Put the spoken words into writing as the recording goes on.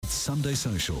Sunday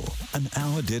Social, an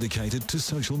hour dedicated to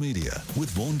social media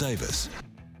with Vaughan Davis.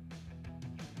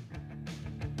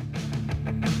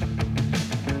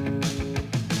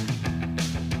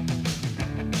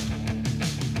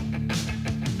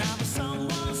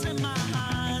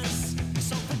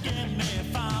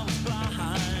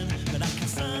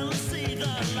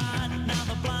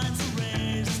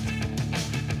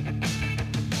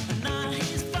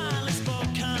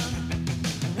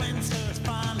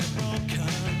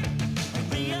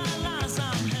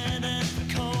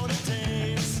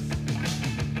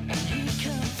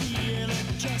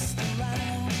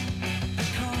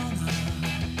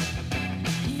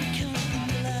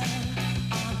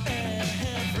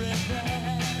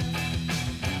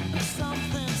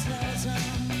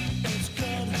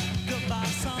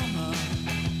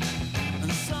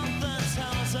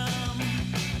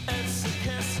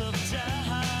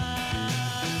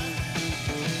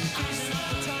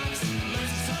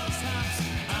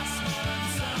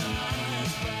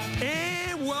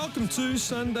 To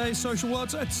Sunday Social. Well,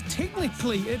 it's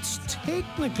technically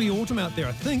autumn out there.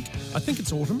 I think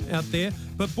it's autumn out there.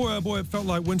 But boy, oh boy, it felt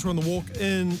like winter on the walk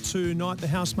in tonight. The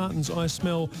House Martins, I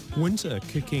Smell Winter,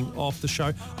 kicking off the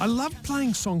show. I love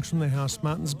playing songs from the House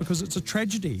Martins because it's a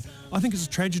tragedy. I think it's a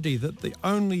tragedy that the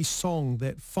only song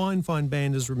that fine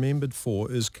band is remembered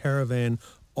for is Caravan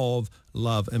of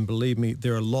Love, and believe me,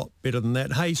 they're a lot better than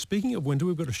that. Hey, speaking of winter,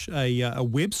 we've got a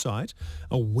website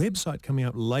coming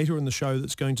up later in the show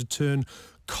that's going to turn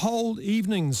cold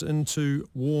evenings into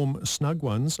warm, snug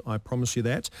ones. I promise you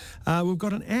that. We've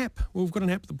got an app.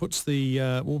 That puts the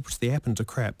app into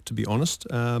crap, to be honest.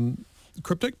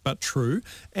 Cryptic but true.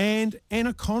 And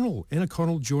Anna Connell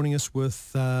joining us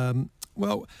with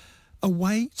a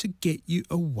way to get you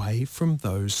away from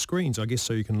those screens, I guess,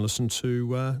 so you can listen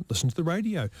to the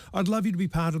radio. I'd love you to be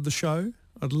part of the show.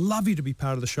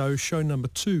 Show number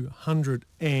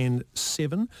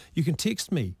 207. You can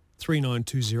text me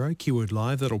 3920, keyword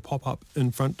live. That'll pop up in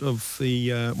front of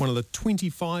the one of the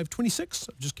 26.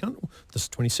 Just count. This is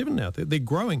 27 now. They're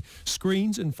growing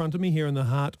screens in front of me here in the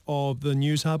heart of the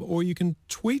News Hub, or you can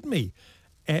tweet me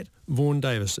at Vaughan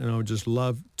Davis, and I would just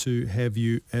love to have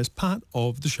you as part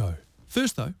of the show.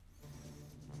 First, though,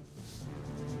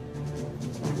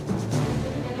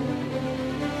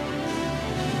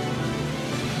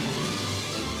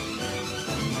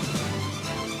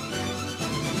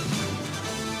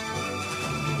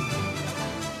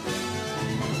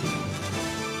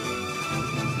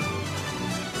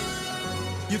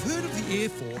 you've heard of the Air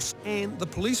Force and the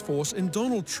police force, and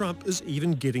Donald Trump is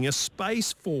even getting a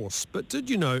space force. But did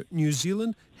you know New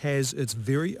Zealand has its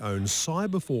very own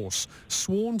cyber force,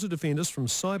 sworn to defend us from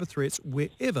cyber threats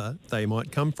wherever they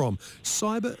might come from?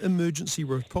 Cyber Emergency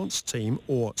Response Team,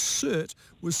 or CERT,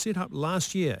 was set up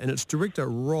last year, and its director,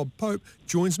 Rob Pope,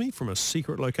 joins me from a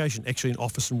secret location, actually an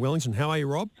office in Wellington. How are you,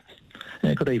 Rob?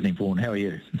 Good evening, Vaughan. How are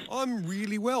you? I'm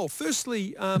really well.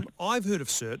 Firstly, I've heard of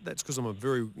CERT. That's because I'm a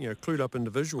very clued up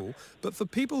individual. But for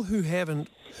people who haven't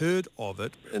heard of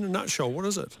it, in a nutshell, what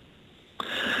is it?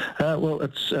 Well,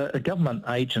 it's a government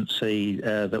agency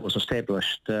that was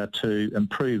established to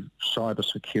improve cyber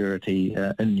security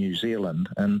in New Zealand.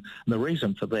 And the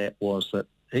reason for that was that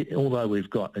although we've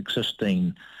got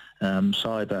existing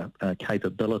cyber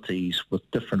capabilities with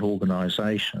different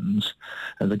organisations,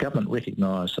 the government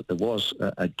recognised that there was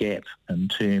a gap in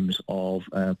terms of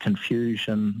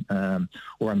confusion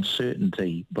or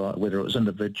uncertainty by whether it was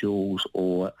individuals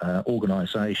or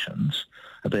organisations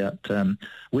about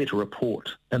where to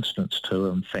report incidents to,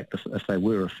 in fact, if they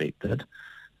were affected,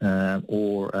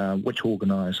 or which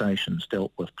organisations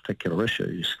dealt with particular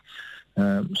issues.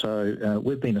 So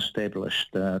we've been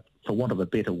established, for want of a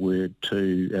better word,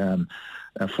 to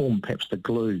form perhaps the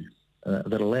glue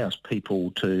that allows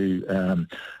people to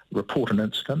report an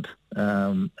incident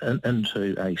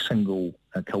into a single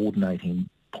coordinating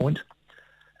point,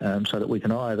 so that we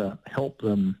can either help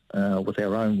them with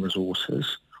our own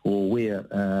resources, or where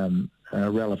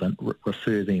relevant,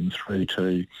 refer them through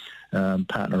to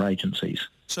partner agencies.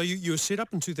 So you were set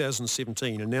up in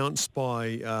 2017, announced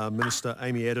by Minister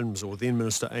Amy Adams, or then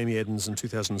Minister Amy Adams, in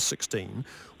 2016.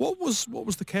 What was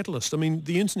the catalyst? I mean,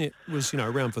 the internet was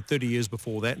around for 30 years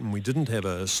before that, and we didn't have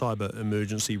a cyber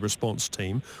emergency response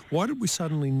team. Why did we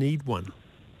suddenly need one?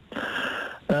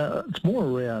 It's more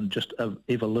around just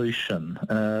evolution,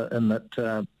 in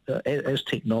that as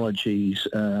technologies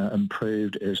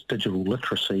improved, as digital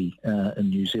literacy in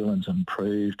New Zealand's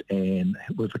improved, and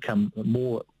we've become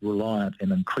more reliant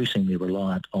and increasingly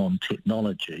reliant on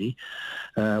technology,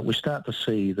 we start to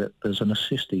see that there's a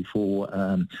necessity for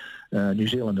New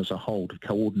Zealand as a whole to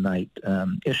coordinate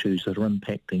issues that are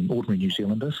impacting ordinary New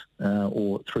Zealanders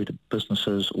or through to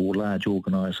businesses or large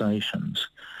organisations.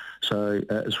 So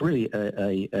it's really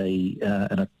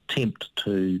an attempt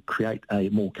to create a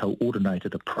more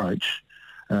coordinated approach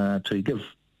to give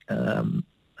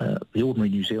the ordinary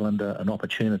New Zealander an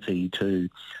opportunity to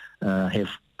have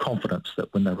confidence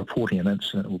that when they're reporting an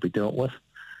incident, it will be dealt with,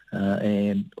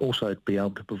 and also to be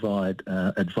able to provide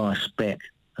advice back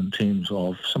in terms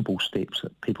of simple steps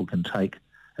that people can take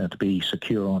to be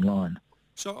secure online.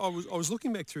 So I was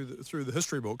looking back through the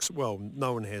history books. Well,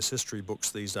 no one has history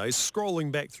books these days.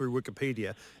 Scrolling back through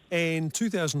Wikipedia, and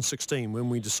 2016, when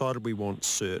we decided we want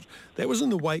CERT, that was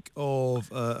in the wake of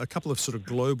a couple of sort of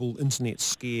global internet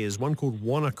scares. One called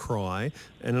WannaCry,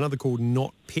 and another called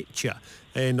NotPetya.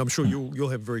 And I'm sure you'll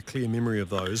have a very clear memory of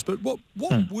those. But what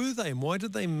were they, and why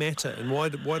did they matter, and why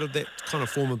did that kind of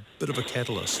form a bit of a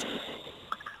catalyst?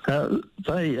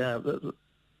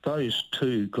 Those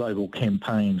two global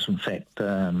campaigns, in fact,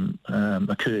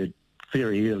 occurred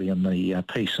very early in the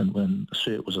piece and when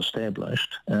CERT was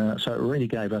established. So it really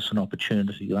gave us an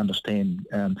opportunity to understand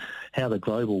how the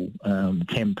global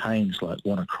campaigns like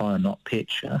WannaCry and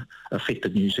NotPetya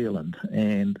affected New Zealand.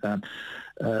 And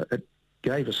it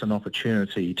gave us an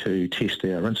opportunity to test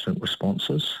our incident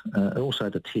responses, also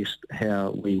to test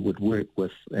how we would work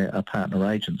with our partner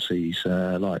agencies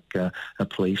like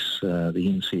police, the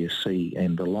NCSC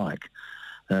and the like.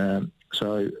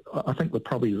 So I think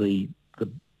probably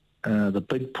the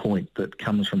big point that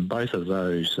comes from both of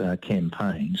those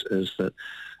campaigns is that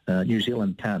New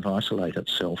Zealand can't isolate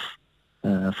itself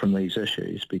from these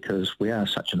issues, because we are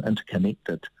such an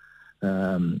interconnected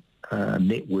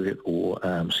network or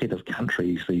set of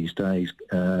countries these days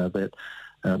that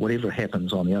whatever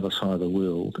happens on the other side of the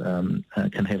world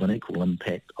can have an equal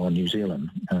impact on New Zealand.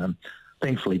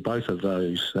 Thankfully, both of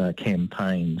those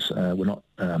campaigns were not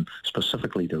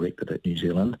specifically directed at New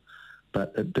Zealand,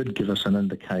 but it did give us an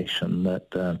indication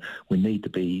that we need to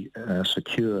be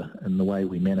secure in the way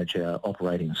we manage our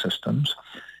operating systems,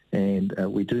 and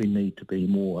we do need to be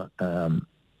more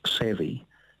savvy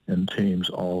in terms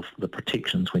of the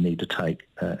protections we need to take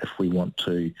if we want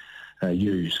to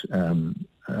use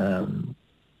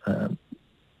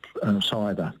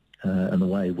cyber in the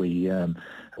way we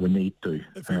need to.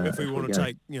 If we want to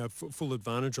take full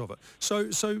advantage of it.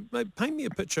 So maybe paint me a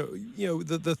picture.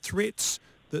 The threats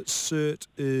that CERT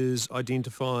is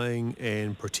identifying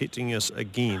and protecting us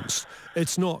against.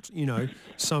 It's not,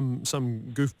 some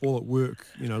goofball at work,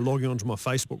 logging onto my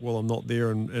Facebook while I'm not there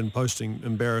and posting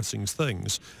embarrassing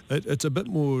things. It's a bit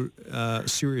more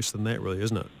serious than that, really,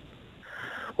 isn't it?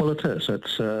 Well, it is.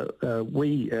 It's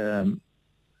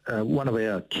one of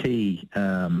our key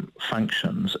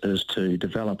functions is to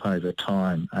develop over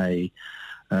time a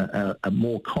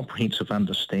more comprehensive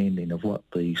understanding of what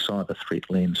the cyber threat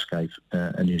landscape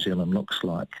in New Zealand looks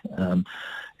like.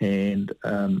 And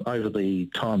over the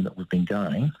time that we've been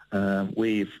going,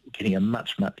 we're getting a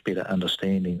much, much better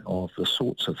understanding of the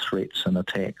sorts of threats and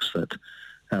attacks that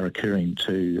are occurring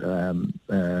to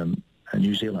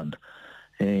New Zealand.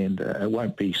 And it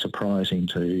won't be surprising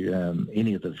to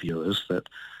any of the viewers that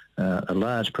a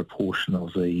large proportion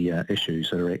of the issues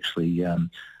that are actually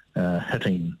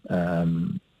hitting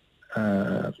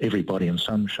everybody in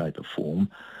some shape or form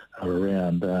are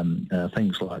around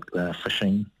things like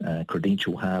phishing,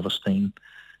 credential harvesting,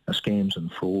 scams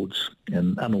and frauds,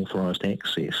 and unauthorised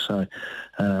access. So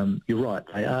you're right,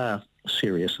 they are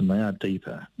serious and they are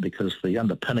deeper, because the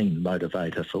underpinning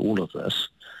motivator for all of this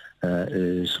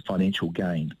is financial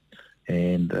gain.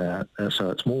 And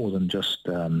so it's more than just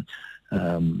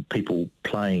people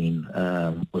playing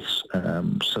with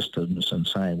systems and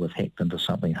saying we've hacked into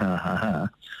something, ha ha ha.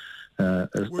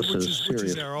 Which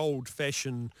is our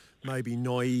old-fashioned, maybe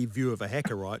naive view of a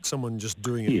hacker, right? Someone just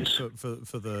doing it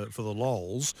for the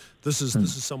lols. This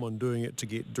is someone doing it to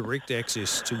get direct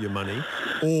access to your money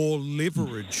or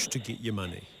leverage to get your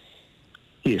money.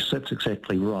 Yes, that's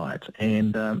exactly right,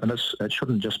 and it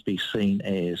shouldn't just be seen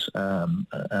as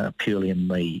purely in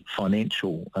the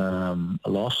financial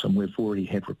loss, and we've already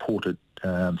had reported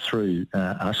through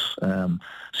us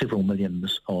several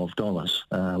millions of dollars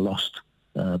lost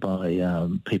by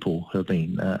people who have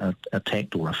been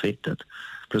attacked or affected.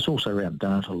 But it's also around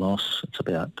data loss. It's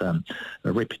about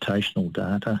reputational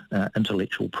data,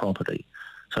 intellectual property.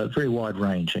 So it's very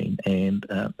wide-ranging, and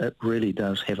it really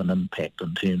does have an impact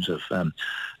in terms of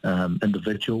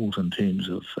individuals, in terms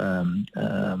of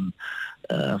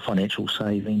financial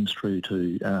savings, through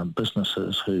to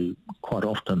businesses who quite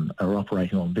often are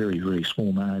operating on very, very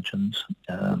small margins,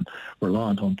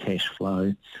 reliant on cash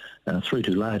flow, through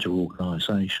to larger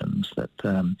organisations that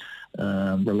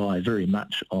rely very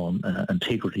much on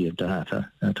integrity of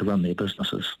data to run their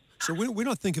businesses. So when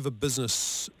I think of a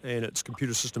business and its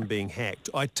computer system being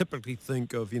hacked, I typically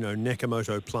think of,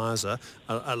 Nakamoto Plaza,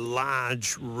 a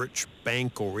large, rich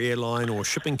bank or airline or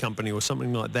shipping company or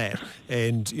something like that,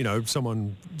 and,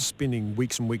 someone spending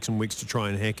weeks and weeks and weeks to try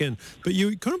and hack in. But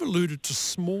you kind of alluded to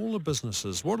smaller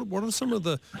businesses. What are some of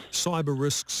the cyber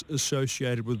risks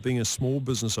associated with being a small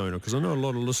business owner? Because I know a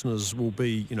lot of listeners will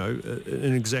be,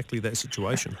 in exactly that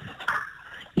situation.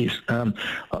 Yes.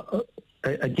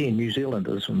 Again, New Zealand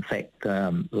is, in fact,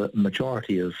 the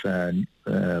majority of the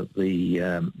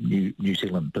New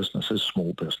Zealand business is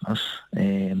small business,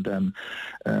 and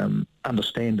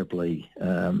understandably,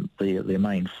 their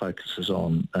main focus is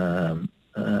on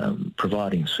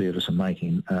providing service and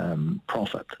making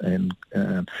profit, and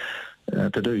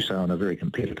to do so in a very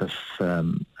competitive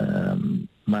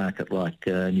market like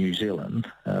New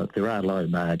Zealand, there are low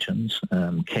margins.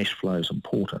 Cash flow is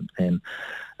important, and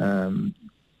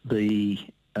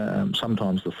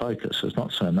sometimes the focus is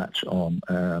not so much on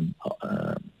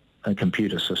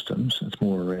computer systems. It's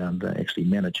more around actually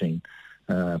managing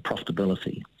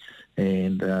profitability,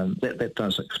 and that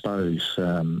does expose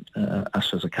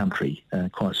us as a country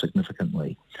quite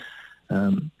significantly.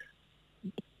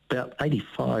 About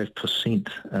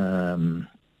 85%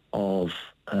 of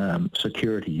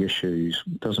security issues,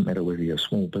 doesn't matter whether you're a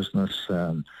small business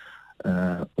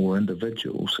or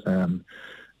individuals,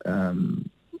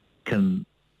 can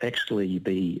actually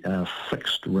be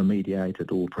fixed,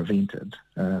 remediated or prevented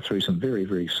through some very,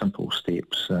 very simple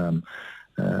steps,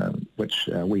 which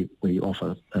we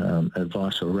offer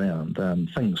advice around.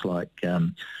 Things like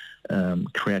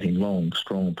creating long,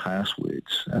 strong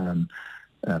passwords,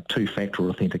 two-factor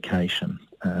authentication,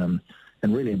 and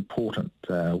really important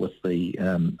with the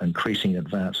increasing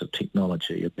advance of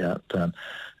technology about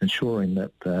ensuring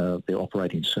that the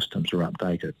operating systems are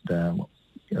updated.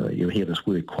 You hear this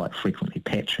word quite frequently,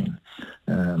 patching.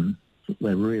 Your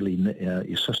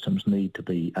systems need to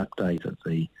be updated.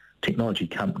 The technology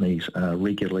companies are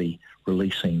regularly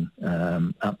releasing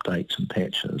updates and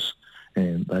patches,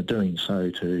 and they're doing so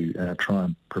to try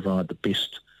and provide the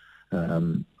best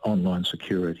online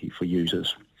security for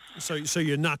users. So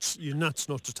you're nuts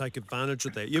not to take advantage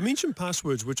of that. You mentioned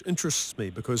passwords, which interests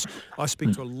me because I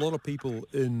speak to a lot of people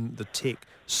in the tech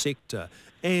sector,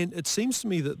 and it seems to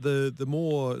me that the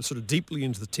more sort of deeply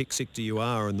into the tech sector you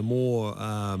are, and the more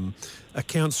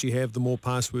accounts you have, the more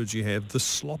passwords you have, the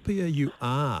sloppier you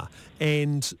are.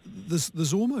 And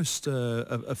there's almost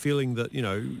a feeling that,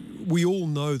 we all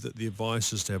know that the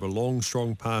advice is to have a long,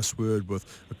 strong password with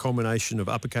a combination of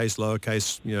uppercase,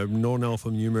 lowercase,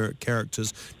 non-alphanumeric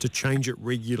characters, to change it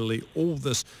regularly, all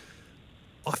this.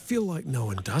 I feel like no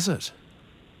one does it.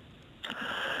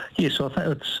 Yes, I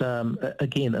think it's,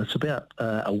 again, it's about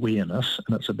awareness,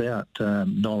 and it's about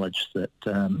knowledge that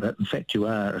in fact you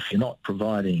are, if you're not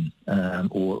providing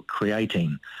or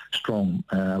creating strong,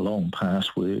 long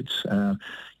passwords,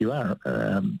 you are,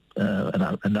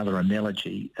 another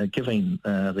analogy, giving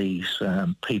these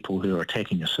people who are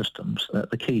attacking your systems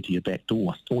the key to your back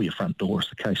door or your front door, as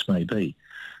the case may be.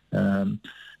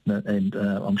 And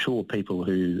I'm sure people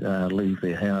who leave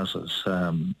their houses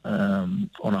on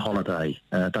a holiday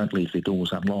don't leave their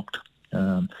doors unlocked.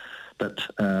 But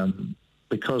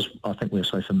because I think we're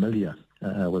so familiar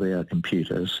with our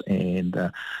computers, and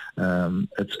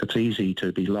it's easy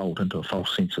to be lulled into a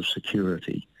false sense of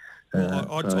security.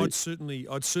 I'd certainly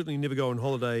never go on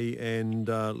holiday and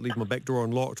leave my back door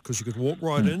unlocked, because you could walk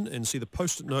right in and see the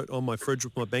post-it note on my fridge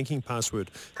with my banking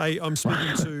password. Hey, I'm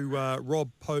speaking to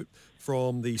Rob Pope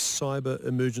from the Cyber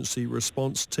Emergency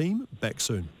Response Team. Back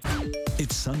soon.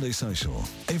 It's Sunday Social.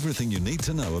 Everything you need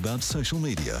to know about social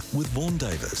media with Vaughan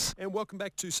Davis. And welcome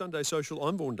back to Sunday Social.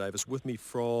 I'm Vaughan Davis. With me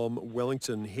from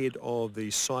Wellington, head of the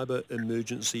Cyber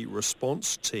Emergency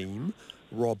Response Team,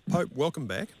 Rob Pope. Welcome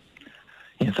back.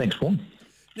 Yeah, thanks, Vaughan.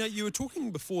 Now, you were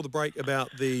talking before the break about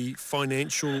the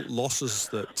financial losses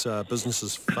that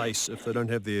businesses face if they don't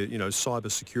have their,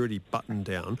 cyber security buttoned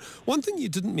down. One thing you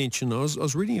didn't mention, I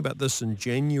was reading about this in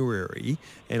January,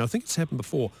 and I think it's happened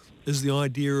before, is the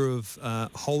idea of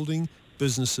holding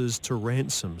businesses to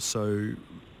ransom. So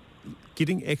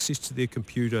getting access to their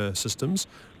computer systems,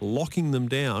 locking them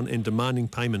down, and demanding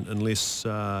payment unless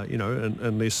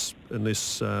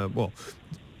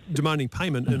demanding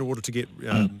payment in order to get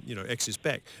access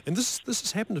back. And this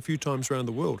has happened a few times around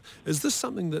the world. Is this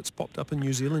something that's popped up in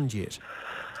New Zealand yet?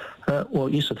 Well,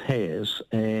 yes, it has.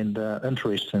 And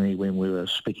interestingly, when we were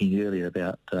speaking earlier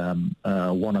about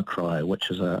WannaCry, which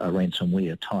is a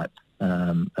ransomware type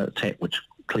attack, which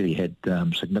clearly had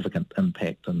significant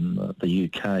impact in the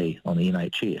UK on the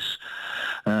NHS.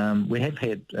 We have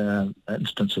had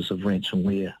instances of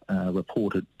ransomware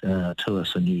reported to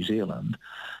us in New Zealand,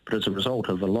 but as a result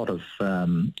of a lot of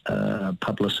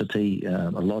publicity, a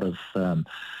lot of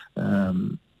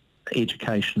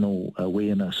educational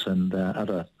awareness and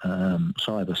other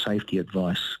cyber safety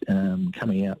advice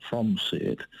coming out from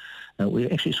CERT, we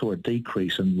actually saw a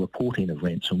decrease in reporting of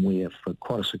ransomware for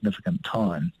quite a significant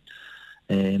time.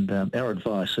 And our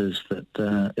advice is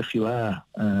that if you are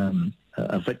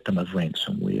a victim of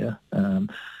ransomware,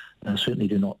 certainly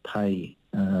do not pay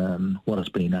what has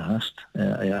been asked.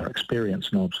 Our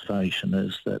experience and observation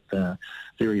is that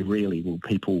very rarely will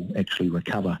people actually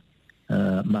recover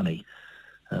money.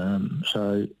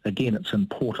 So again, it's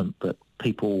important that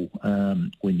people,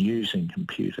 when using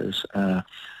computers, are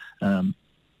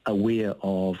aware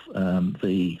of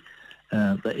the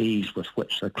ease with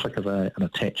which the click of an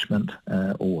attachment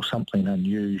or something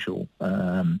unusual,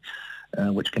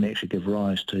 which can actually give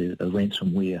rise to a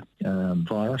ransomware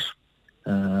virus.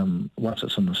 Once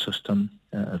it's in the system,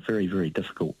 very, very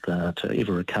difficult to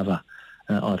ever recover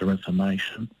either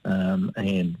information,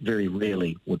 and very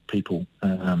rarely would people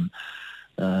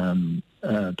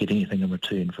get anything in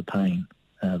return for paying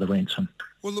the ransom.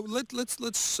 Well,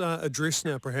 let's address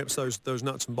now perhaps those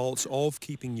nuts and bolts of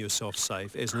keeping yourself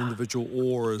safe as an individual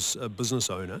or as a business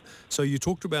owner. So you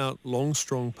talked about long,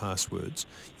 strong passwords.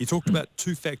 You talked about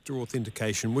two-factor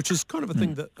authentication, which is kind of a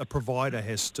thing that a provider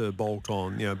has to bolt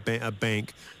on, a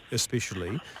bank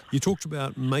especially. You talked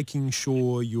about making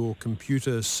sure your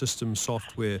computer system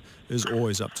software is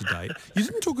always up to date. You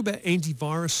didn't talk about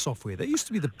antivirus software. That used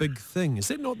to be the big thing. Is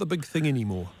that not the big thing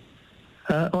anymore?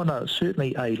 No,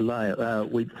 certainly a layer.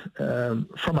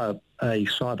 From a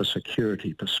cyber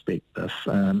security perspective,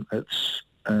 it's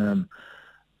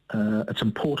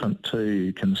important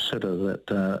to consider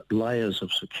that layers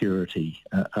of security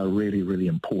are really, really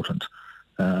important.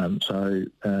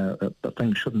 But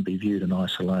things shouldn't be viewed in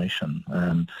isolation.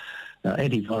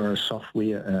 Antivirus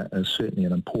software is certainly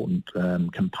an important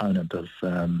component of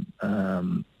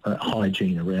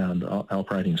hygiene around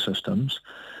operating systems,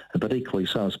 but equally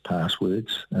so as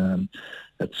passwords.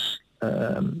 It's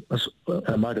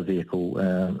a motor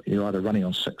vehicle. You're either running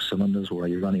on 6 cylinders or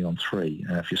you're running on 3.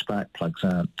 If your spark plugs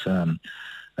aren't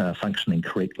functioning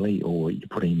correctly, or you're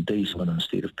putting diesel in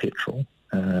instead of petrol,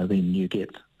 then you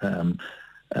get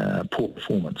poor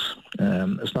performance.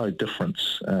 There's no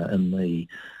difference in the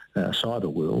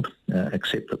cyber world,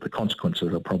 except that the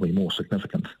consequences are probably more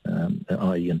significant,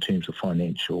 i.e. in terms of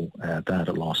financial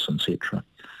data loss, etc.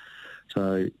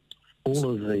 So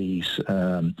all of these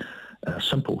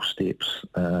simple steps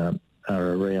are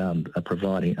around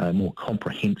providing a more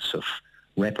comprehensive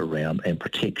wraparound and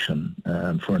protection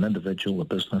for an individual, a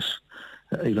business,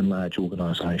 even large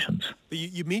organisations. But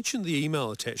you mentioned the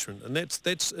email attachment, and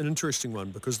that's an interesting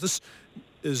one, because this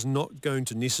is not going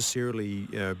to necessarily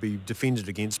be defended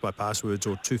against by passwords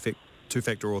or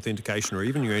two-factor authentication or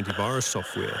even your antivirus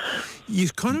software. You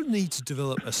kind of need to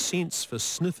develop a sense for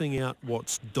sniffing out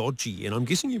what's dodgy, and I'm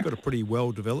guessing you've got a pretty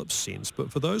well-developed sense,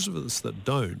 but for those of us that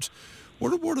don't,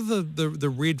 what are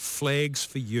the red flags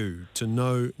for you to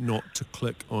know not to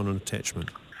click on an attachment?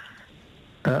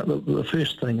 The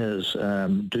first thing is,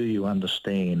 do you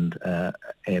understand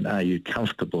and are you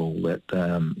comfortable that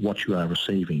what you are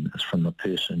receiving is from the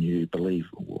person you believe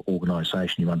or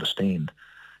organisation you understand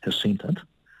has sent it?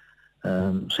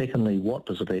 Secondly, what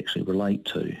does it actually relate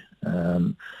to?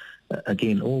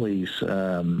 Again, all these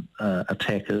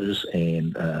attackers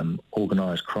and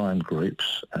organised crime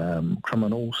groups,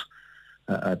 criminals,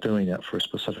 are doing it for a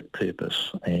specific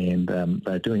purpose, and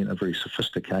they're doing it in a very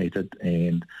sophisticated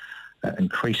and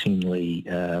increasingly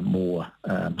more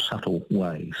subtle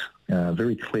ways,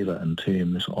 very clever in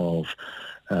terms of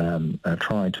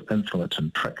trying to influence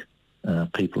and trick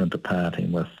people into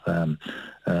parting with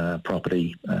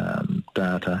property,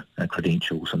 data,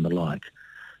 credentials and the like.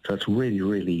 So it's really,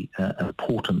 really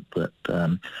important that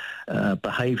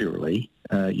behaviourally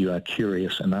you are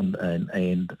curious and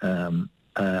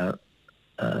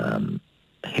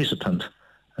hesitant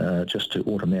just to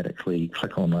automatically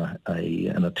click on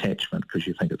an attachment because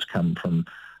you think it's come from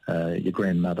your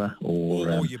grandmother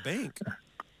or your bank.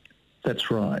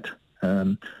 That's right.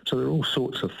 So there are all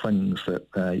sorts of things that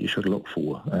you should look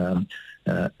for.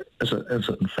 Is it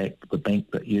in fact the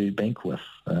bank that you bank with?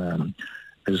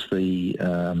 is the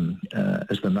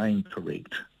name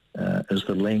correct? Is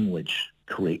the language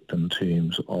correct in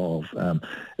terms of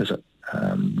is it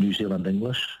New Zealand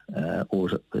English, or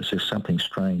is there something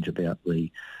strange about the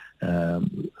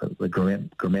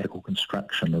grammatical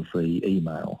construction of the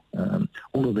email?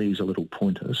 All of these are little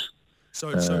pointers. So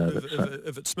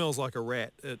if it smells like a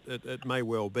rat, it may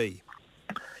well be.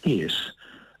 Yes,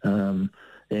 and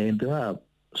there are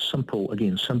simple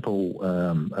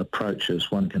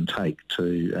approaches one can take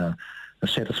to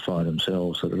satisfy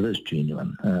themselves that it is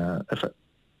genuine. If it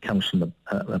comes from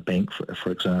a bank,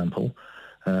 for example,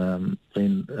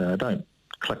 then don't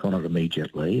click on it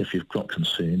immediately. If you've got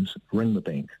concerns, ring the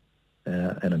bank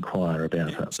and inquire about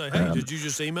it. Say, hey, did you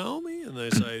just email me? And they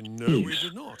say, no, yes. we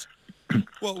did not.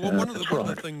 Well, one of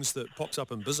the things that pops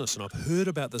up in business, and I've heard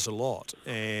about this a lot,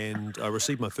 and I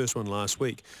received my first one last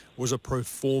week, was a pro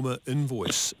forma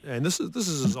invoice. And this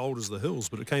is as old as the hills,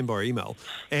 but it came by email.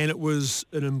 And it was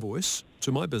an invoice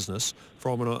to my business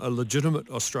from a legitimate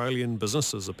Australian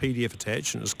business. There's a PDF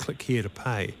attached, and it was click here to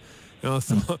pay. And I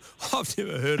thought, I've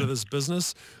never heard of this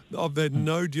business. I've had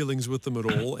no dealings with them at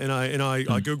all. And I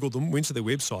Googled them, went to their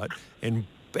website, and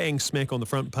bang smack on the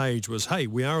front page was, hey,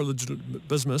 we are a legitimate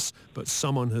business, but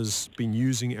someone has been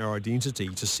using our identity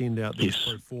to send out these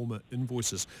pro forma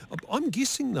invoices. I'm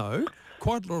guessing, though,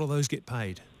 quite a lot of those get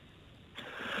paid.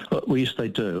 Well, yes, they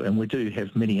do, and we do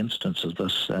have many instances of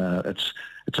this.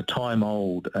 It's a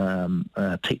time-old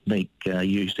technique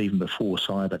used even before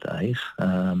cyber days,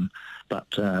 but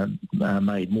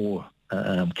made more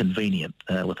convenient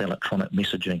with electronic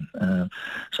messaging.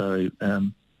 So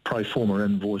pro forma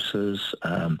invoices,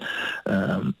 the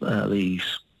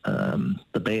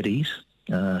baddies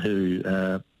who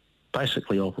are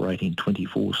basically operating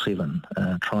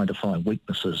 24/7, trying to find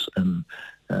weaknesses in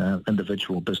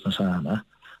individual business armour,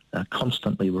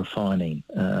 constantly refining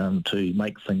to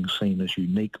make things seem as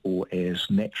unique or as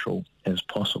natural as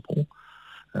possible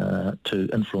to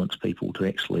influence people to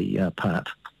actually part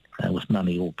with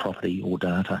money or property or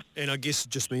data. And I guess it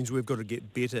just means we've got to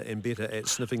get better and better at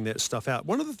sniffing that stuff out.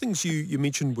 One of the things you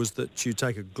mentioned was that you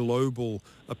take a global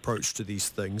approach to these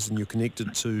things, and you're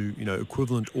connected to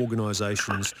equivalent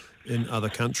organisations in other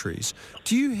countries.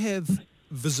 Do you have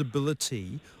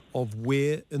visibility of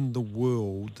where in the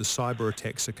world the cyber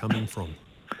attacks are coming from?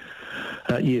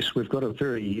 Yes, we've got a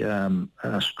very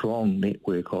strong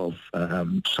network of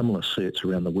similar certs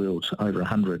around the world, so over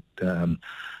 100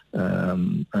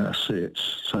 certs,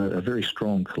 so a very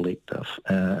strong collective.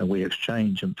 We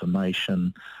exchange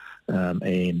information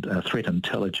and threat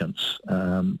intelligence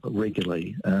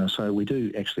regularly. So we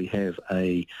do actually have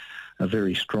a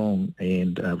very strong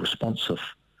and responsive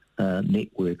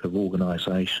network of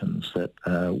organisations that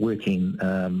are working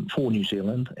for New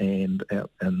Zealand and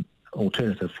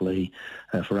alternatively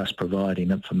for us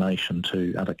providing information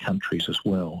to other countries as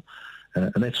well.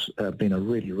 And that's been a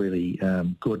really, really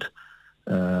good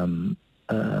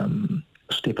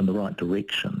step in the right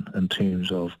direction in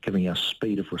terms of giving us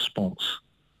speed of response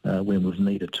when we've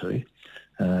needed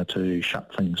to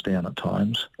shut things down at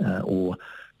times or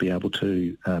be able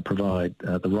to provide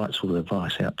the right sort of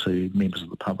advice out to members of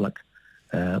the public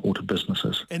or to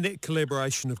businesses. And that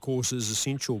collaboration, of course, is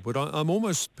essential, but I'm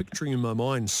almost picturing in my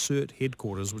mind CERT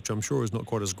headquarters, which I'm sure is not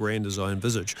quite as grand as I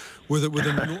envisage, with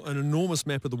an enormous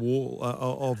map of the wall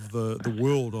of the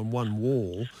world on one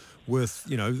wall, with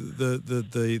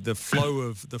the flow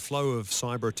of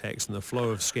cyber attacks and the flow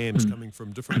of scams coming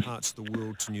from different parts of the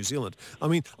world to New Zealand. I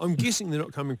mean, I'm guessing they're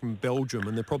not coming from Belgium,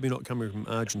 and they're probably not coming from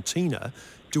Argentina.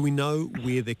 Do we know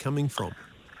where they're coming from?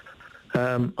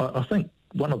 I think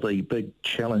one of the big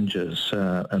challenges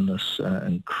in this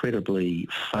incredibly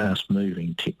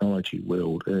fast-moving technology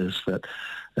world is that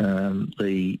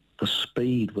the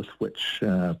speed with which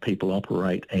people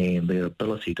operate and their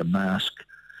ability to mask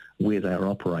where they're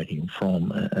operating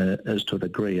from is to a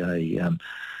degree a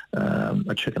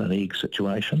chicken and egg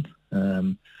situation.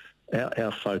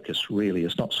 Our focus really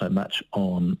is not so much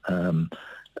on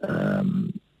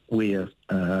where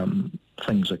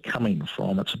things are coming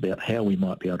from. It's about how we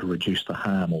might be able to reduce the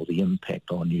harm or the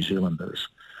impact on New Zealanders.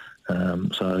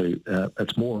 So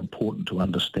it's more important to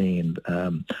understand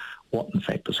what in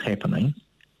fact is happening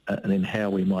and then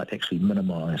how we might actually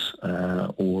minimise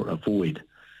or avoid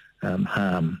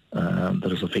harm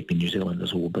that is affecting New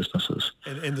Zealanders or businesses.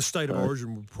 And the state of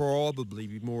origin will probably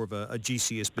be more of a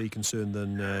GCSB concern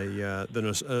than a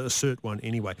CERT one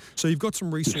anyway. So you've got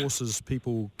some resources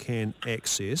people can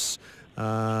access.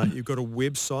 You've got a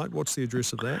website. What's the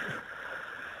address of that?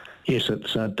 Yes,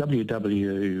 it's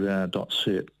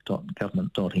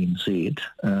www.cert.government.nz,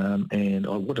 and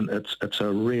I wouldn't. It's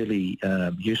a really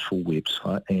useful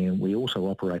website, and we also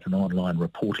operate an online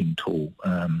reporting tool,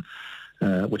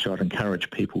 which I'd encourage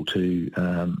people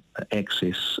to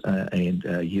access and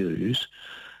use.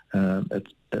 It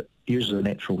uses a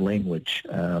natural language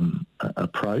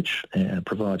approach and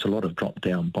provides a lot of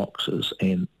drop-down boxes,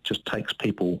 and just takes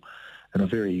people in a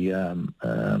very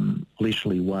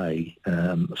leisurely way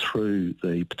through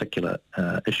the particular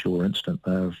issue or incident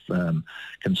they're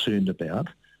concerned about.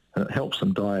 And it helps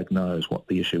them diagnose what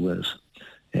the issue is.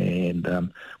 And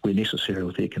where necessary,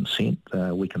 with their consent,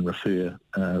 we can refer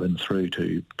them through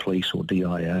to police or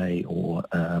DIA or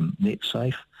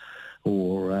NetSafe,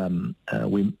 or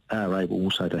we are able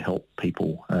also to help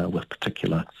people with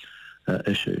particular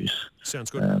issues.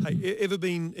 Sounds good. Hey, ever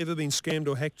been scammed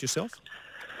or hacked yourself?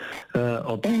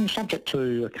 I've been subject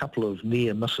to a couple of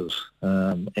near misses,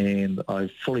 and I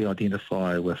fully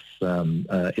identify with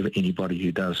anybody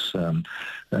who does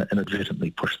inadvertently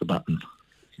push the button.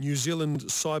 New Zealand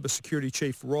Cyber Security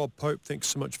Chief Rob Pope, thanks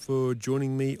so much for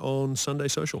joining me on Sunday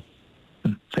Social.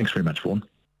 Thanks very much, Vaughan.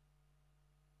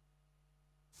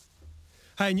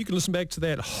 Hey, and you can listen back to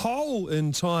that whole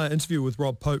entire interview with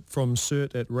Rob Pope from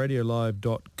CERT at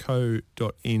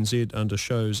radiolive.co.nz under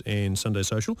shows and Sunday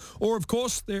Social. Or, of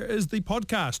course, there is the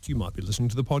podcast. You might be listening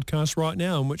to the podcast right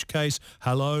now, in which case,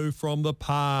 hello from the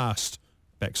past.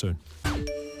 Back soon.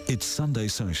 It's Sunday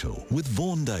Social with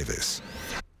Vaughan Davis.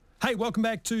 Hey, welcome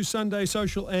back to Sunday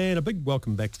Social, and a big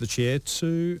welcome back to the chair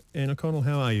to Anne O'Connell.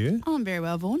 How are you? Oh, I'm very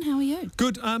well, Vaughan. How are you?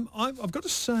 Good. I've got to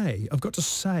say,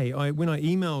 when I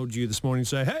emailed you this morning to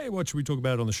say, hey, what should we talk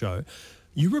about on the show?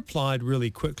 You replied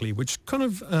really quickly, which kind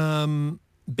of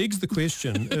begs the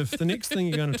question if the next thing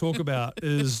you're going to talk about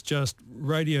is just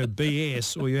radio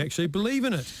BS or you actually believe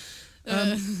in it.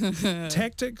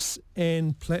 Tactics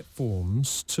and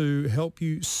platforms to help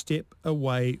you step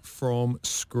away from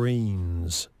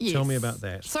screens. Yes. Tell me about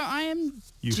that. So I am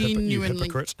You genuinely...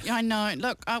 hypocrite. I know.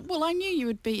 Look, well, I knew you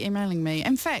would be emailing me.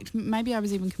 In fact, maybe I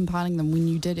was even compiling them when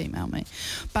you did email me.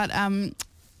 But I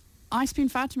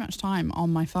spend far too much time on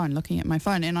my phone, looking at my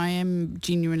phone, and I am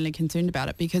genuinely concerned about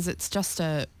it because it's just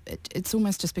it's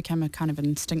almost just become a kind of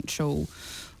instinctual,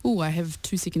 I have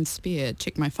 2 seconds spare,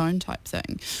 check my phone type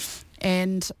thing.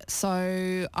 And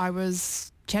so I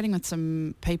was chatting with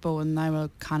some people and they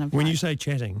were kind of When you say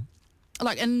chatting?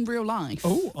 Like in real life.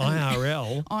 Oh,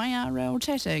 IRL. IRL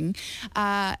chatting.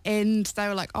 And they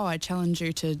were like, I challenge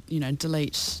you to,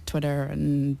 delete Twitter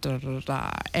and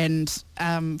da-da-da-da. And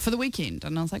for the weekend.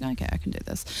 And I was like, okay, I can do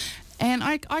this. And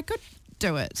I could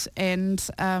do it. And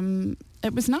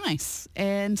it was nice.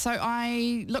 And so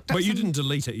I looked up. But you didn't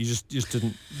delete it. You just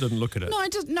didn't look at it.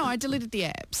 No, I deleted the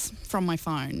apps from my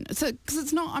phone. So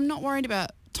because I'm not worried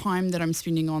about time that I'm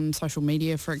spending on social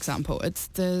media, for example. It's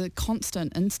the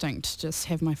constant instinct to just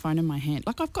have my phone in my hand.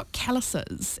 Like I've got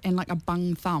calluses and like a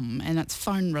bung thumb, and it's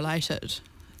phone related.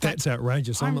 That's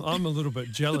outrageous. I'm a little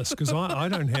bit jealous because I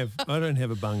don't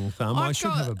have a bung thumb. I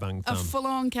should have a bung thumb. A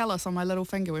full-on callus on my little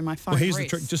finger where my phone Well, here's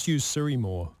rests. the trick: just use Siri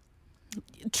more.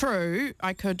 True,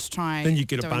 I could try. Then you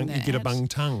get doing you get a bung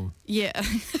tongue. Yeah.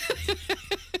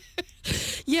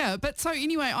 Yeah, but so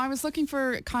anyway, I was looking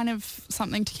for kind of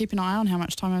something to keep an eye on how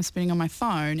much time I'm spending on my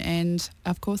phone, and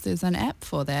of course there's an app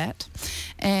for that.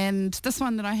 And this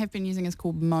one that I have been using is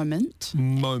called Moment.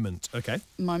 Okay.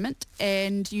 Moment,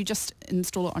 and you just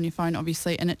install it on your phone,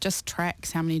 obviously, and it just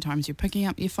tracks how many times you're picking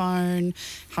up your phone,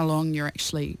 how long you're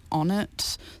actually on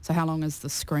it, so how long is the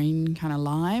screen kind of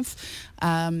live.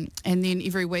 And then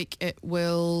every week it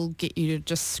will get you to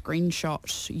just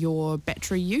screenshot your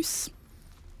battery use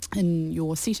in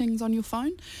your settings on your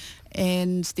phone,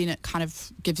 and then it kind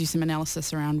of gives you some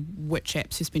analysis around which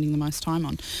apps you're spending the most time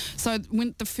on. So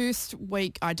when the first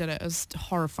week I did it was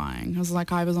horrifying. It was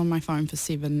like I was on my phone for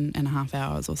 7.5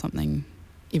 hours or something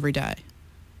every day.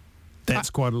 That's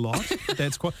quite a lot.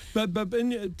 That's quite.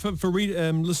 But for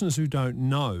listeners who don't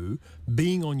know,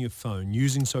 being on your phone,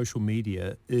 using social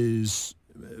media is,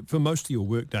 for most of your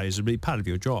work days, it'll be part of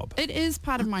your job. It is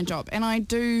part of my job, and I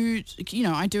do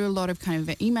a lot of kind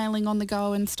of emailing on the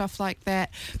go and stuff like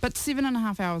that, but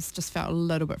 7.5 hours just felt a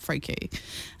little bit freaky.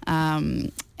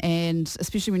 And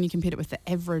especially when you compare it with the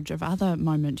average of other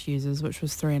Moment users, which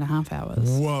was 3.5 hours.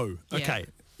 Whoa. Yeah. Okay.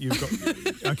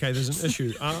 There's an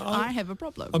issue. I have a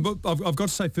problem. I've got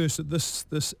to say first that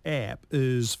this app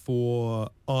is for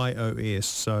iOS,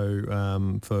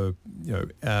 so for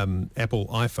Apple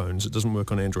iPhones. It doesn't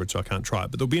work on Android, so I can't try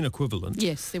it. But there'll be an equivalent.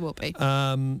 Yes, there will be.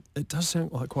 It does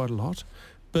sound like quite a lot,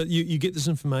 but you get this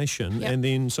information, Yep. and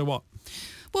then so what?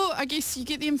 Well, I guess you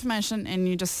get the information and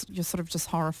you're sort of just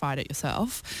horrified at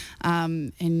yourself,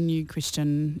 and you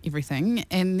question everything,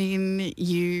 and then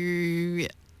you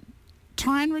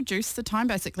try and reduce the time.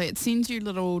 Basically, it sends you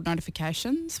little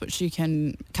notifications which you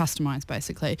can customize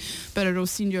basically, but it'll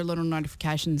send you a little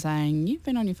notification saying you've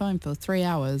been on your phone for 3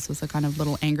 hours with a kind of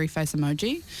little angry face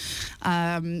emoji,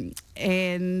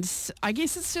 and I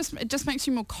guess it just makes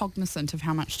you more cognizant of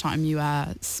how much time you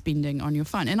are spending on your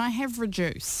phone. And I have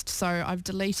reduced, so I've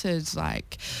deleted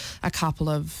like a couple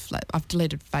of I've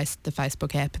deleted the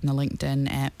Facebook app and the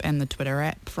LinkedIn app and the Twitter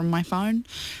app from my phone.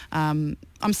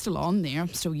 I'm still on there,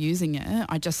 I'm still using it.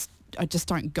 I just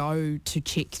don't go to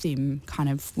check them kind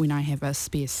of when I have a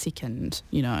spare second,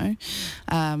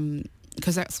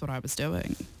 because that's what I was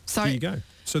doing. So there you go.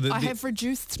 So I have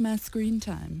reduced my screen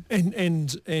time.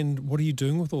 And what are you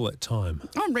doing with all that time?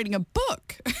 I'm reading a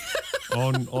book.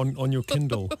 on your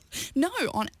Kindle? No,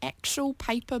 on actual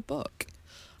paper book.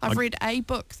 I've read a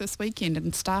book this weekend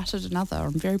and started another.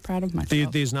 I'm very proud of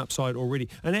myself. There's an upside already.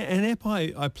 An app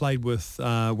I played with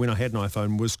when I had an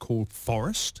iPhone was called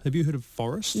Forest. Have you heard of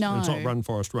Forest? No. It's not Run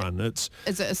Forest Run. Is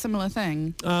it a similar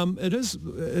thing? It is.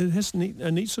 It has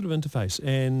a neat sort of interface,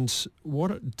 and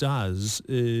what it does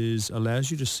is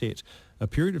allows you to set a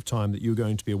period of time that you're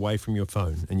going to be away from your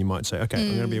phone, and you might say, okay, I'm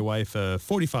going to be away for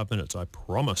 45 minutes, I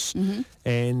promise. Mm-hmm.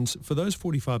 And for those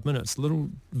 45 minutes, little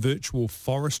virtual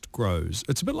forest grows.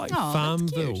 It's a bit like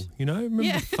Farmville,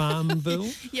 Remember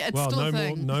Farmville? Yeah, it's still a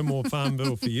thing. No more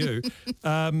Farmville for you.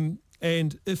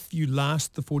 And if you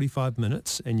last the 45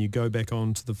 minutes and you go back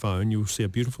onto the phone, you'll see a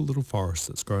beautiful little forest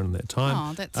that's grown in that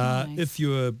time. Oh, that's nice. If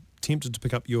you're tempted to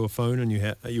pick up your phone and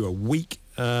you are weak,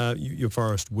 your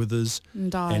forest withers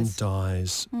and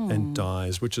dies,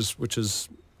 which is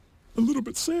a little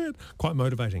bit sad. Quite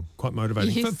motivating.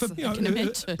 Yes, I can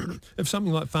imagine. If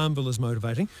something like Farmville is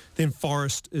motivating, then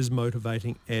Forest is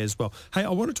motivating as well. Hey, I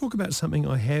want to talk about something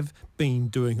I have been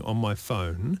doing on my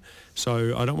phone.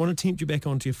 So I don't want to tempt you back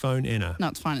onto your phone, Anna. No,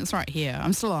 it's fine. It's right here.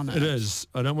 I'm still on it. It is.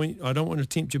 I don't want to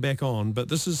tempt you back on, but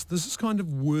this is kind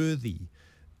of worthy.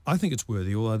 I think it's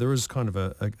worthy, although there is kind of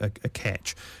a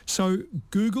catch. So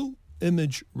Google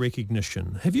image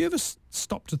recognition. Have you ever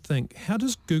stopped to think, how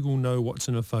does Google know what's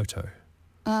in a photo?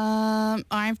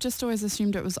 I've just always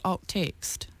assumed it was alt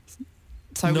text.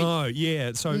 So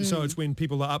it's when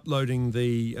people are uploading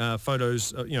the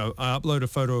photos. I upload a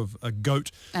photo of a goat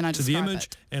to the image,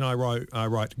 and I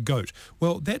write goat.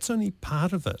 Well, that's only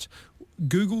part of it.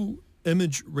 Google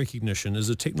image recognition is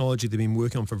a technology they've been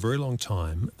working on for a very long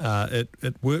time.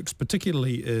 It works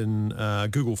particularly in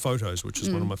Google Photos, which is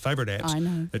one of my favourite apps. I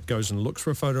know. It goes and looks for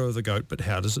a photo of the goat, but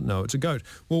how does it know it's a goat?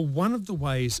 Well, one of the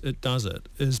ways it does it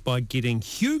is by getting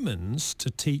humans to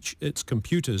teach its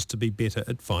computers to be better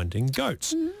at finding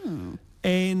goats.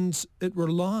 And it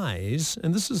relies,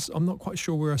 and I'm not quite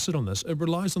sure where I sit on this, it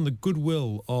relies on the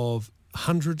goodwill of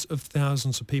hundreds of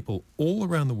thousands of people all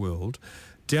around the world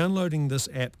downloading this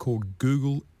app called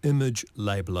Google Image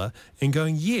Labeler and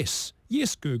going, yes,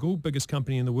 Google, biggest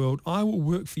company in the world, I will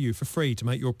work for you for free to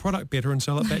make your product better and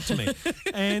sell it back to me.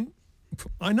 And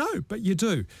I know, but you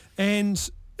do.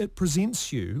 And it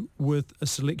presents you with a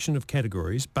selection of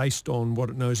categories based on what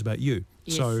it knows about you.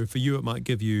 Yes. So for you, it might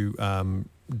give you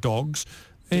dogs.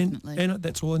 And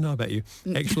that's all I know about you,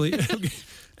 actually.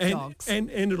 Dogs.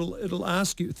 And it'll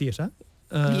ask you theatre.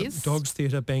 Yes. Dogs,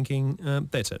 theatre, banking,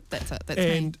 that's it. That's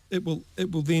and it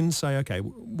will then say, okay,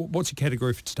 what's your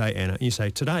category for today, Anna? And you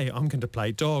say, today I'm going to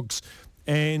play dogs.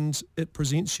 And it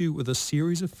presents you with a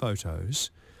series of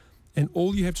photos, and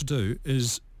all you have to do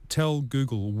is tell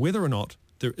Google whether or not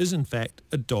there is in fact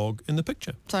a dog in the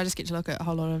picture. So I just get to look at a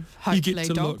whole lot of hopefully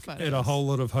dog photos. At a whole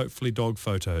lot of hopefully dog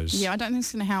photos. Yeah, I don't think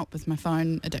it's going to help with my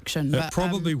phone addiction. It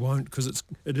probably won't, because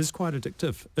it is quite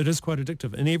addictive. It is quite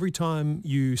addictive. And every time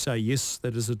you say, yes,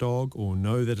 that is a dog, or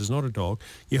no, that is not a dog,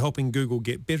 you're helping Google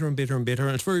get better and better and better.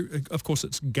 And of course,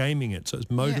 it's gaming it, so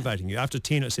it's motivating you. After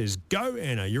 10, it says, go,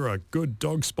 Anna, you're a good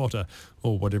dog spotter,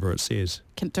 or whatever it says.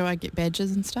 Do I get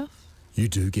badges and stuff? You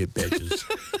do get badges.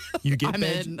 You get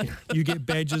You get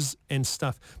badges and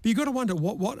stuff. But you've got to wonder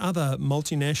what other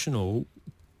multinational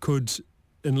could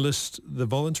enlist the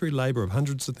voluntary labour of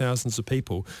hundreds of thousands of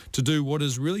people to do what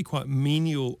is really quite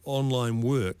menial online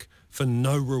work for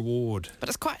no reward. But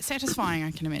it's quite satisfying,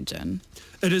 I can imagine.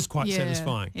 It is quite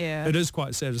satisfying. Yeah. It is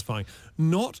quite satisfying.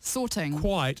 Not sorting.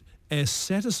 Quite as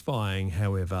satisfying,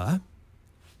 however,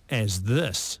 as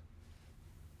this.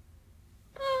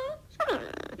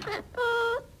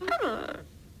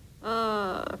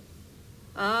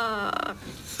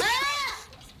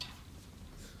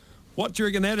 What do you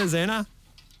reckon that is, Anna?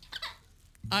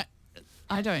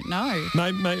 I don't know.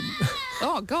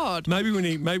 Oh, God. Maybe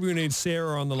we need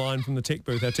Sarah on the line from the tech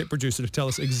booth, our tech producer, to tell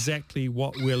us exactly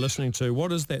what we're listening to.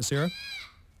 What is that, Sarah?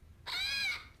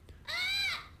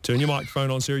 Turn your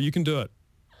microphone on, Sarah. You can do it.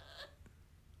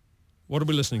 What are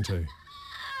we listening to?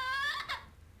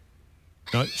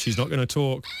 No, she's not going to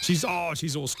talk. She's all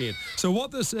scared. So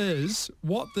what this is,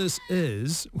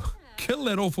 kill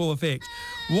that awful effect.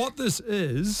 What this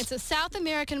is... It's a South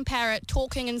American parrot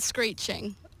talking and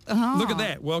screeching. Look at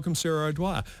that. Welcome, Sarah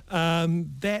O'Dwyer.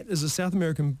 That is a South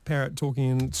American parrot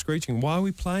talking and screeching. Why are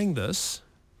we playing this?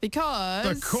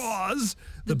 Because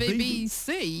the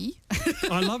BBC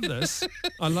I love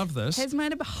this. has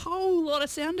made a whole lot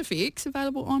of sound effects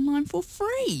available online for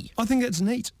free. I think that's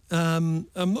neat. I'm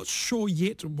not sure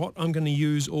yet what I'm going to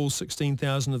use all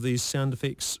 16,000 of these sound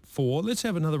effects for. Let's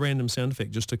have another random sound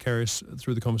effect just to carry us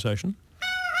through the conversation.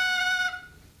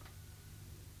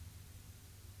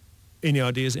 Any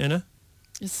ideas, Anna?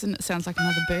 It sounds like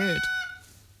another bird.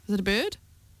 Is it a bird?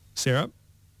 Sarah?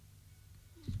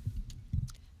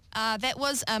 That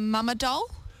was a mama doll.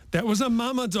 That was a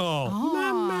mama doll.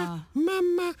 Oh.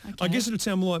 Mama. Okay. I guess it would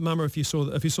sound more like mama if you saw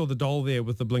the doll there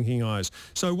with the blinking eyes.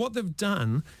 So what they've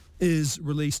done is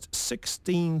released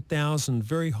 16,000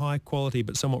 very high quality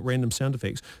but somewhat random sound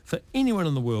effects for anyone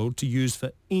in the world to use for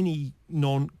any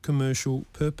non-commercial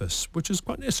purpose, which is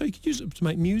quite nice. So you could use it to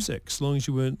make music as long as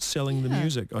you weren't selling the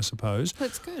music, I suppose.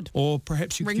 That's good. Or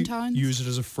perhaps you could Ringtones. use it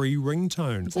as a free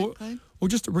ringtone. Exactly. Or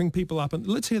just to ring people up. And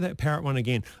let's hear that parrot one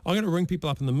again. I'm going to ring people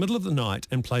up in the middle of the night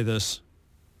and play this.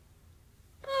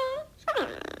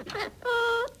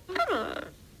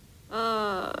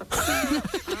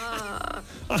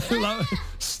 I love it.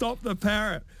 Stop the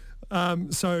parrot.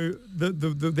 So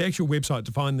the actual website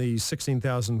to find these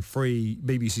 16,000 free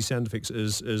BBC sound effects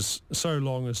is so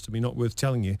long as to be not worth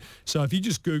telling you. So if you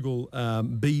just Google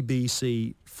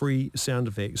BBC free sound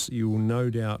effects, you will no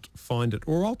doubt find it.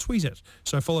 Or I'll tweet it.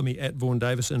 So follow me at Vaughan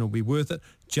Davis and it'll be worth it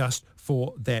just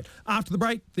for that. After the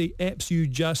break, the apps you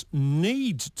just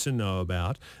need to know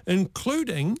about,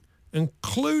 including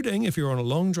if you're on a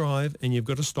long drive and you've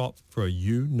got to stop for a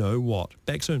you-know-what.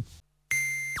 Back soon.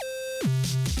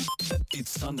 It's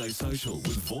Sunday Social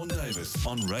with Vaughan Davis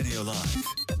on Radio Live.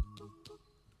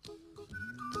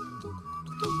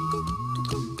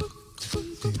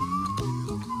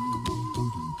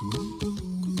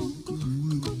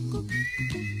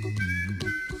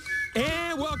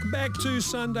 And welcome back to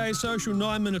Sunday Social.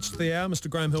 9 minutes to the hour. Mr.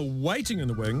 Graham Hill waiting in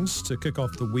the wings to kick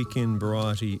off the Weekend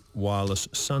Variety Wireless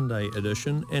Sunday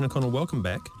edition. Anna Connell, welcome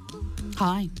back.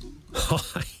 Hi.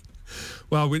 Hi.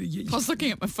 Well, I was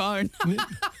looking at my phone.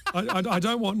 I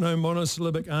don't want no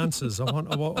monosyllabic answers. I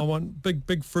want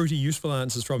big fruity useful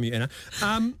answers from you, Anna.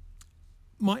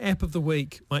 My app of the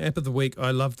week.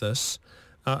 I love this.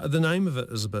 The name of it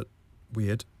is a bit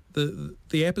weird.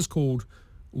 The app is called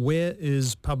Where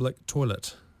is Public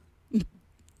Toilet?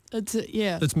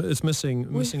 It's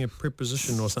missing a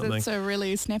preposition or something. It's a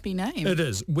really snappy name. It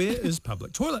is. Where is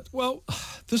Public Toilet? Well,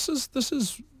 this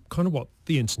is kind of what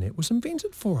the internet was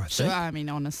invented for, I think. So, I mean,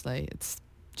 honestly, it's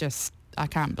just, I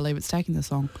can't believe it's taken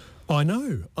this long. I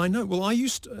know. Well, I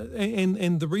used to,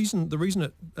 and the reason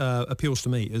it appeals to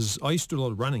me is I used to do a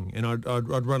lot of running, and I'd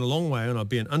run a long way, and I'd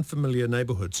be in unfamiliar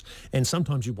neighbourhoods, and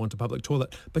sometimes you'd want a public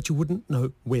toilet, but you wouldn't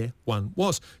know where one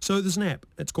was. So there's an app.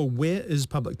 It's called Where is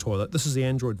Public Toilet. This is the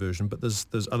Android version, but there's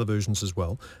other versions as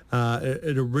well.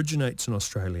 It originates in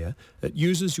Australia. It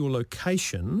uses your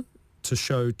location to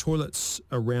show toilets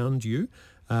around you.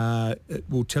 It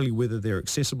will tell you whether they're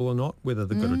accessible or not, whether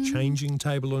they've got a changing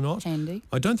table or not. Handy.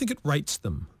 I don't think it rates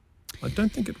them.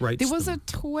 There was a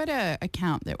Twitter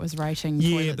account that was rating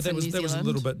yeah, toilets but that was a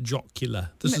little bit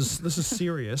jocular. This is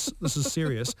serious. This is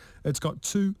serious. It's got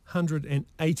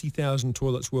 280,000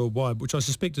 toilets worldwide, which I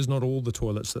suspect is not all the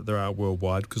toilets that there are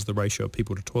worldwide, because the ratio of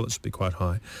people to toilets would be quite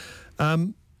high.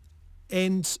 And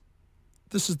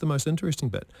this is the most interesting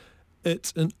bit.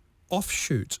 It's an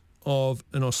offshoot of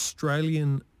an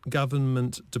Australian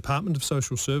government Department of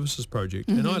Social Services project.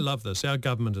 And I love this. Our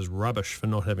government is rubbish for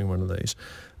not having one of these.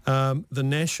 The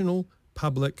National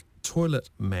Public Toilet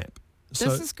Map.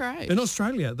 This is great. In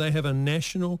Australia, they have a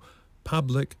National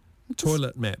Public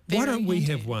Toilet Map. Why don't we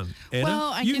have one, Anna?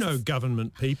 Well, I you guess, know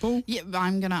government people. Yeah,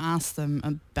 I'm going to ask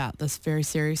them about this very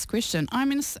serious question.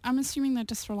 I'm assuming they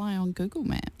just rely on Google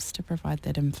Maps to provide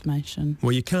that information.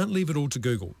 Well, you can't leave it all to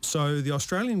Google. So the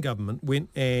Australian government went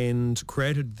and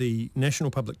created the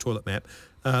National Public Toilet Map.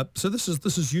 So this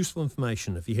is useful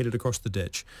information if you headed across the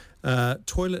ditch.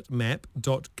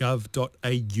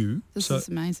 Toiletmap.gov.au. This is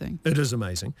amazing. It is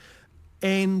amazing.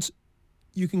 And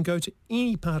you can go to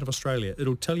any part of Australia.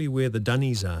 It'll tell you where the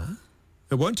dunnies are,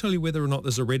 It won't tell you whether or not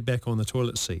there's a redback on the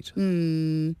toilet seat.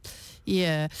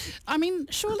 Yeah. I mean,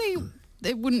 surely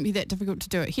it wouldn't be that difficult to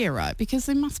do it here, right? Because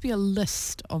there must be a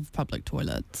list of public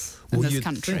toilets in this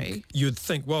country. You'd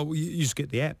think, well, you just get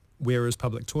the app, where is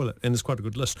public toilet, and there's quite a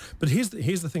good list. But here's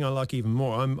the thing I like even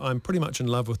more. I'm pretty much in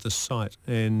love with this site,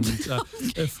 and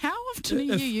How often are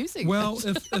you using well,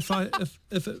 it?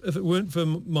 if it weren't for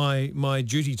my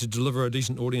duty to deliver a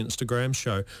decent audience to Graham's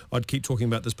show, I'd keep talking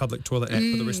about this public toilet app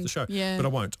for the rest of the show. Yeah. But I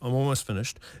won't. I'm almost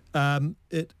finished.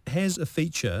 It has a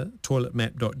feature,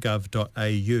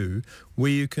 toiletmap.gov.au,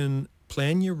 where you can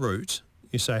plan your route.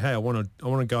 You say, hey, I want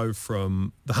to go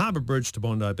from the Harbour Bridge to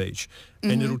Bondi Beach,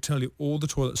 and it'll tell you all the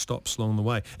toilet stops along the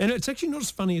way. And it's actually not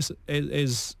as funny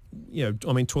as you know.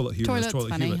 I mean, toilet humour is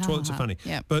toilet humour. Toilets are funny.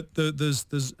 Yep. But there's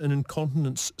an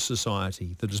incontinence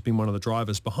society that has been one of the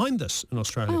drivers behind this in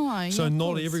Australia. Oh, yeah, so of not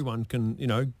course. everyone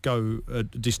can go a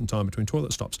decent time between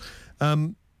toilet stops.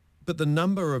 But the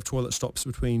number of toilet stops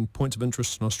between points of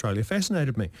interest in Australia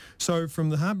fascinated me. So from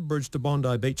the Harbour Bridge to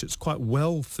Bondi Beach, it's quite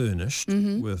well furnished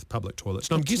with public toilets.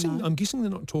 And I'm guessing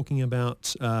they're not talking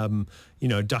about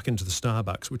duck into the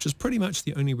Starbucks, which is pretty much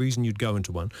the only reason you'd go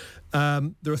into one.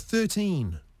 There are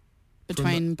 13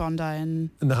 Between Bondi and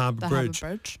the Harbour Harbour Bridge.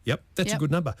 Bridge. Yep, that's a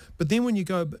good number. But then when you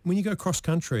go cross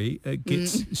country, it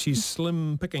gets she's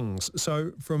slim pickings.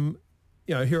 So from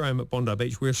here I am at Bondi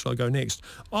Beach. Where shall I go next?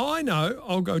 Oh, I know.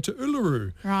 I'll go to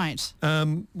Uluru, Right.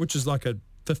 which is like a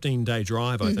 15-day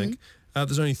drive, I think.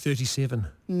 There's only 37.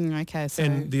 Okay, so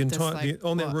And the there's entire-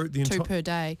 on that route, the 2 entire- per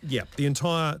day. Yeah, the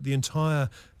entire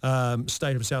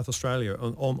state of South Australia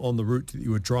on the route that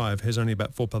you would drive has only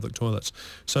about 4 public toilets.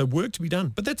 So work to be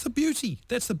done. But that's the beauty.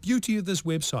 That's the beauty of this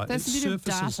website. That's the beauty of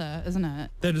data, isn't it?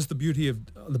 That is the beauty of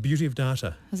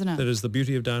data, Isn't it? That is the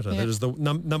beauty of data. Yeah. That is the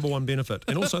number one benefit,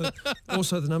 and also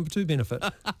the number 2 benefit.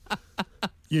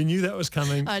 You knew that was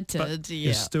coming. I but did, You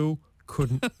yeah. still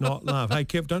couldn't not laugh. Hey,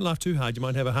 Kev, don't laugh too hard. You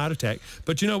might have a heart attack.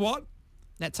 But you know what?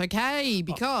 That's okay,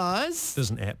 because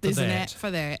There's an app for there's that. an app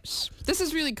for that. This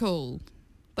is really cool.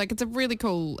 Like, it's a really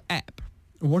cool app.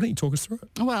 Why don't you talk us through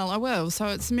it? Well, I will. So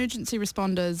it's emergency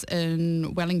responders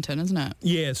in Wellington, isn't it?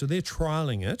 Yeah, so they're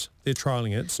trialling it.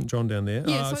 St John down there.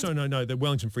 Yeah, so no, the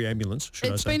Wellington Free Ambulance, should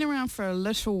I It's say. been around for a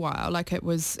little while. Like, it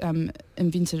was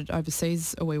invented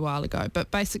overseas a wee while ago.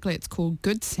 But basically it's called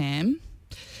Good Sam.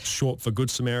 Short for Good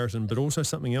Samaritan, but also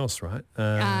something else, right?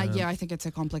 Yeah, I think it's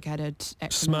a complicated acronym. or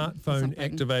Smartphone something.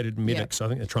 activated medics. I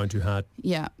think they're trying too hard.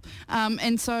 Yeah.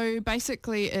 And so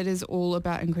basically it is all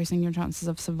about increasing your chances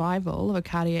of survival of a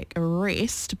cardiac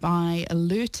arrest by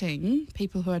alerting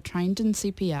people who are trained in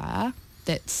CPR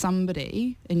that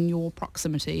somebody in your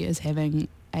proximity is having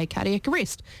a cardiac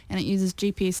arrest. And it uses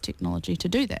GPS technology to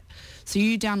do that. So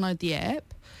you download the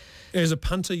app. As a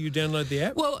punter, you download the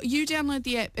app? Well, you download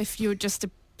the app if you're just a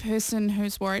person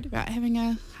who's worried about having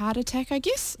a heart attack, I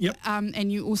guess. Yep. And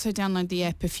you also download the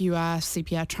app if you are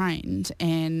CPR trained.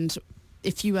 And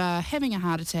if you are having a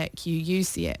heart attack, you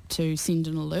use the app to send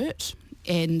an alert.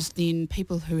 And then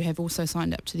people who have also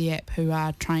signed up to the app who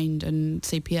are trained in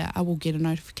CPR will get a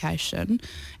notification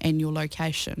and your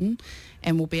location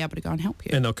and will be able to go and help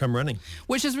you. And they'll come running.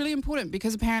 Which is really important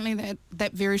because apparently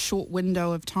that very short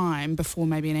window of time before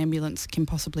maybe an ambulance can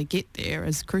possibly get there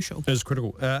is crucial. Is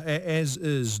critical. As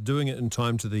is doing it in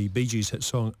time to the Bee Gees hit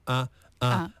song,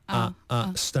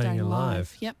 Staying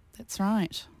Alive. Yep, that's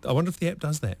right. I wonder if the app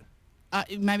does that.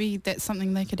 Maybe that's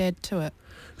something they could add to it.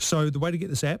 So the way to get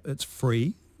this app, it's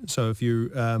free. So if you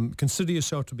consider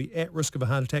yourself to be at risk of a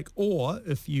heart attack, or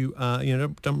if you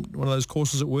done one of those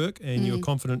courses at work and you're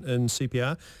confident in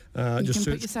CPR, You just can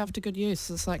search. put yourself to good use.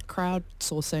 It's like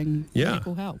crowdsourcing Yeah.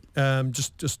 medical help.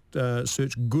 Just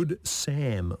search Good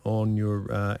Sam on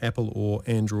your Apple or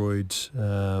Android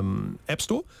app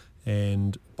store,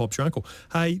 and Bob's your uncle.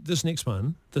 Hey, this next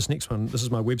one, this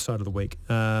is my website of the week.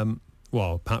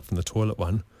 Well, apart from the toilet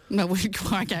one. No,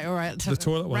 okay, all right. The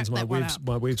toilet one's my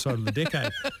website of the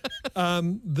decade.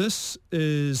 This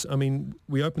is,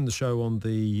 we opened the show on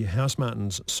the House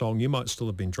Martins song. You might still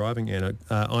have been driving, Anna.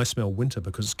 I Smell Winter,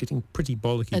 because it's getting pretty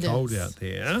bollocky cold out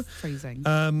there. Freezing.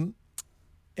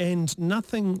 And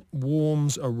nothing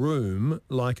warms a room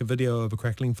like a video of a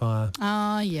crackling fire.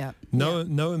 Yeah.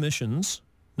 No emissions.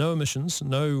 No emissions,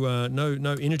 no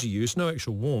energy use, no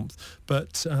actual warmth,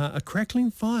 but a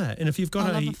crackling fire. And if you've got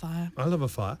I love a fire. I love a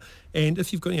fire. And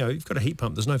if you've got a heat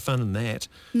pump, there's no fun in that.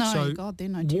 No, so God, they're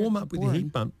no warm up with your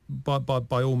heat pump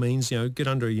by all means. Get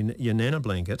under your nana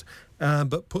blanket,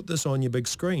 but put this on your big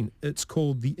screen. It's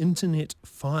called the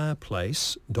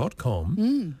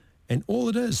internetfireplace.com, and all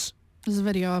it is. There's a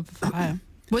video of a fire.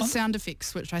 With sound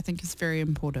effects, which I think is very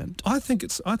important. I think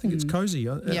it's cozy. I think it's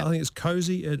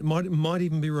cozy. It might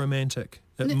even be romantic.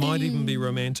 It might even be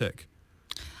romantic.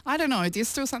 I don't know. There's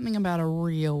still something about a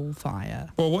real fire.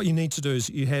 Well, what you need to do is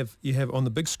you have on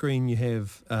the big screen you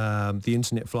have the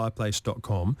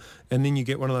internetfireplace.com, and then you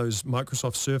get one of those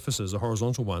Microsoft Surfaces, a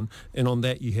horizontal one, and on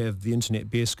that you have the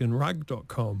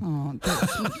internetbearskinrug.com.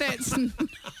 Oh, that's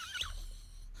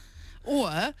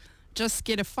or just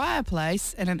get a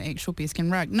fireplace and an actual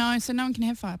bearskin rug. No, so no one can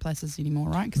have fireplaces anymore,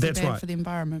 right? Because they're bad for the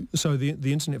environment. So the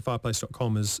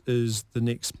internetfireplace.com is the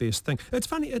next best thing. It's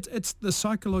funny. It's the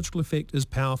psychological effect is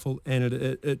powerful, and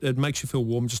it makes you feel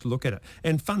warm just to look at it.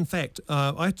 And fun fact,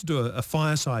 I had to do a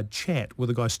fireside chat with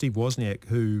a guy, Steve Wozniak,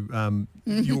 who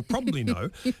you'll probably know,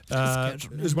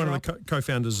 is one of the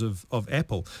co-founders of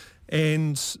Apple,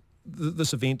 and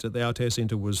this event at the Aotea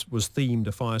Centre was themed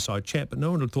a fireside chat, but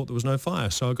no one had thought there was no fire.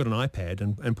 So I got an iPad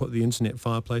and put the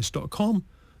internetfireplace.com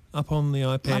up on the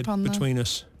iPad between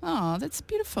us. Oh, that's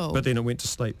beautiful. But then it went to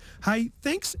sleep. Hey,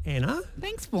 thanks, Anna.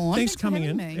 Thanks, Vaughan. Thanks for coming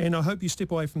in. Me. And I hope you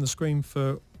step away from the screen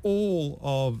for all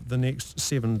of the next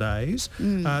 7 days.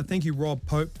 Thank you, Rob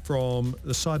Pope from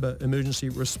the Cyber Emergency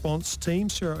Response Team.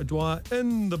 Sarah Dwyer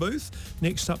in the booth.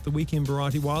 Next up, the Weekend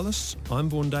Variety Wireless. I'm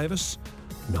Vaughan Davis.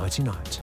 Nighty-night.